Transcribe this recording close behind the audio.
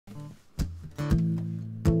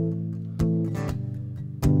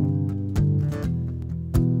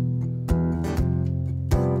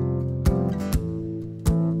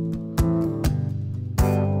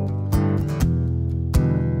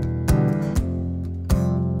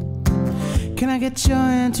Can I get your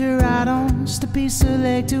hand to ride on? Just a piece of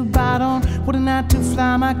leg to bite on. What a night to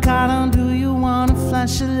fly my kite on. Do you wanna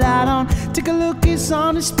flash a light on? Take a look, it's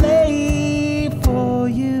on display for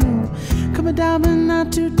you. Coming down but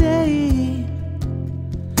not today.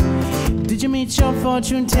 Did you meet your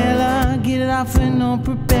fortune teller? Get it off with no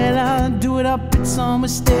propeller. Do it up, it's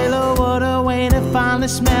almost stellar. What a way to find the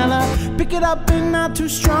smeller. Pick it up and not too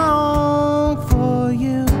strong for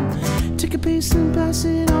you. Take a piece and pass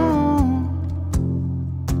it on.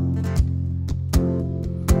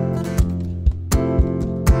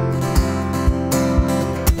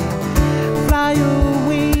 Fly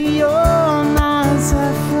away, you're my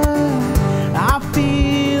Zephyr. I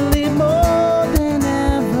feel it more than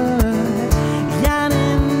ever. Yan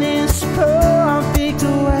in this perfect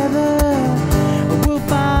weather, we'll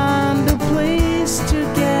find a place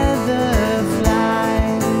together.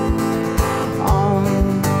 Fly on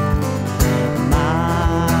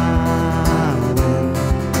my wind.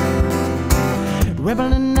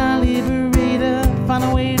 Rebel and a liberator, find a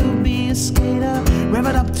way to be a skater. Rev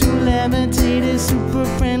it up to levitator, super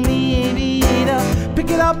friendly aviator. Pick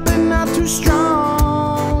it up and not too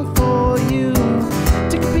strong for you.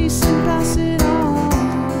 Take a piece and pass it on.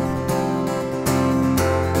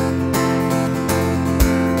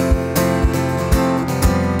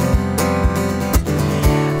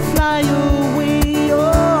 Fly away,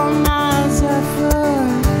 you're my Zephyr.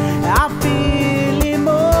 I feel it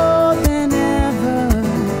more than ever.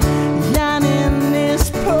 Yan in this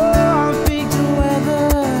perfect weather,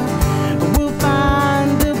 we'll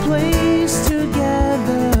find a place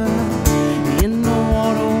together. In the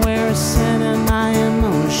water where I center my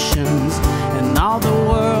emotions, and all the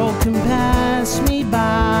world can pass me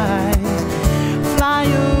by. Fly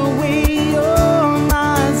away, you're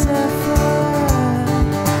my Zephyr.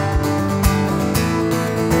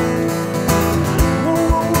 Whoa,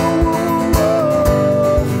 whoa, whoa, whoa,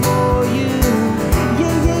 for you.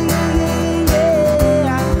 Yeah, yeah, yeah, yeah,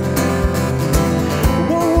 yeah.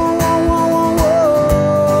 Whoa, whoa, whoa, whoa, whoa,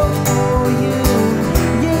 for you.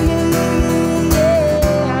 Yeah, yeah, yeah, yeah,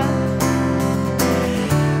 yeah.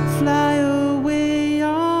 Fly away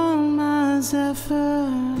on my Zephyr.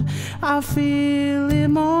 I feel